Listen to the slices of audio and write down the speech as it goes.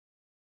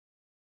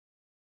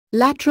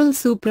lateral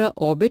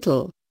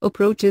supraorbital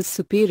approach is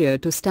superior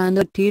to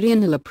standard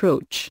pterional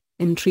approach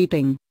in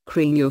treating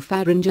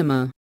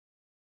craniopharyngioma.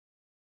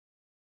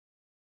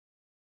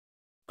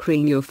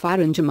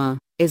 Craniopharyngioma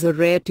is a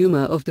rare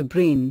tumor of the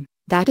brain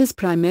that is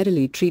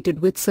primarily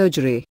treated with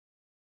surgery.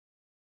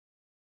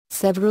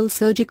 Several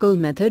surgical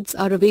methods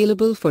are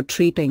available for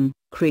treating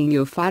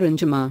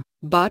craniopharyngioma,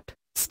 but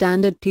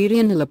standard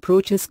pterional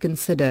approach is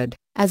considered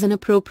as an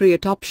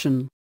appropriate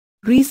option.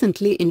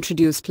 Recently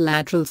introduced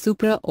lateral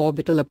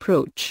supraorbital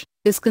approach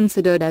is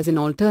considered as an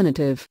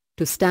alternative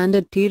to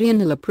standard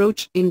pterional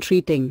approach in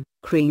treating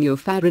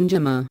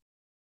craniopharyngioma.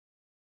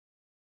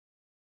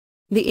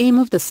 The aim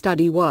of the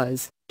study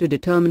was to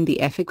determine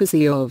the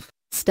efficacy of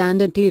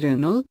standard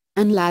pterional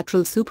and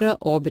lateral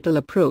supraorbital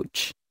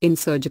approach in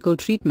surgical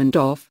treatment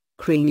of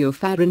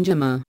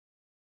craniopharyngioma.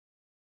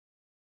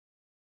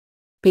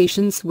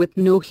 Patients with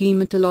no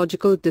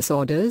hematological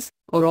disorders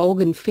or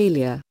organ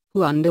failure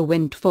who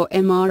underwent for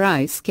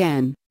MRI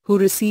scan, who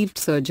received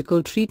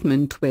surgical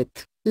treatment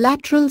with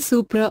lateral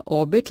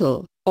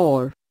supraorbital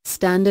or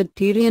standard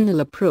pterional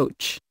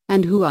approach,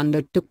 and who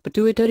undertook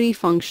pituitary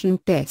function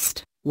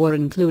test, were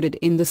included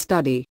in the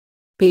study.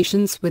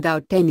 Patients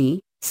without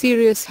any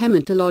serious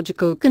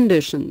hematological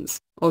conditions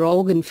or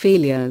organ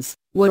failures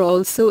were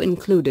also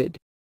included.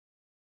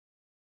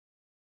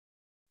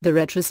 The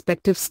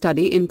retrospective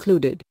study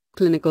included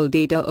clinical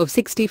data of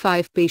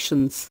 65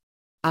 patients,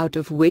 out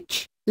of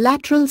which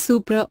lateral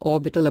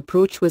supraorbital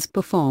approach was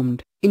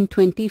performed in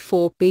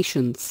 24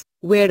 patients,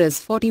 whereas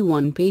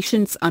 41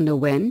 patients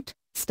underwent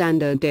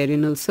standard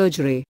pterional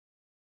surgery.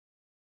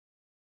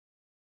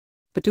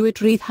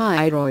 Pituitary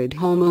thyroid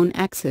hormone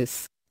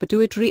axis,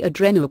 pituitary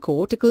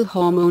adrenocortical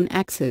hormone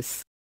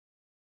axis,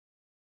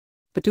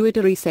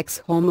 pituitary sex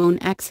hormone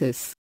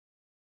axis.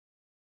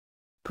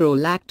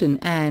 Prolactin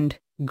and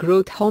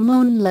growth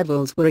hormone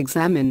levels were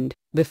examined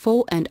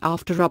before and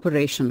after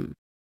operation.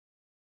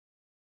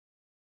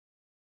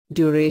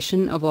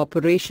 Duration of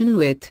operation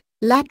with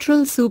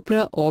lateral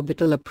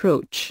supraorbital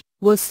approach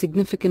was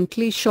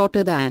significantly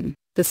shorter than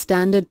the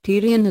standard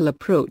pterional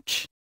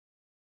approach.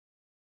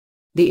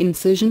 The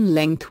incision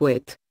length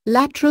with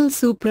lateral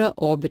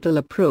supraorbital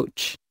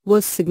approach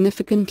was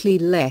significantly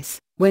less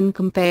when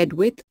compared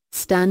with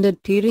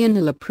standard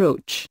pterional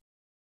approach.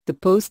 The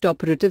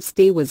post-operative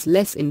stay was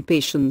less in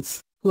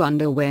patients who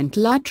underwent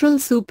lateral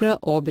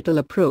supraorbital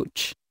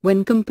approach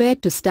when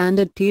compared to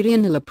standard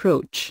pterional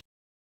approach.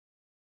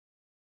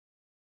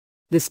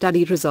 The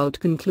study result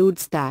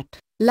concludes that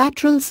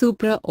lateral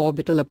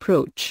supraorbital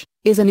approach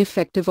is an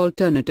effective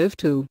alternative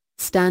to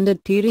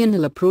standard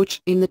pterional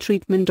approach in the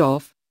treatment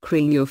of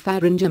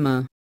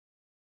craniopharyngioma.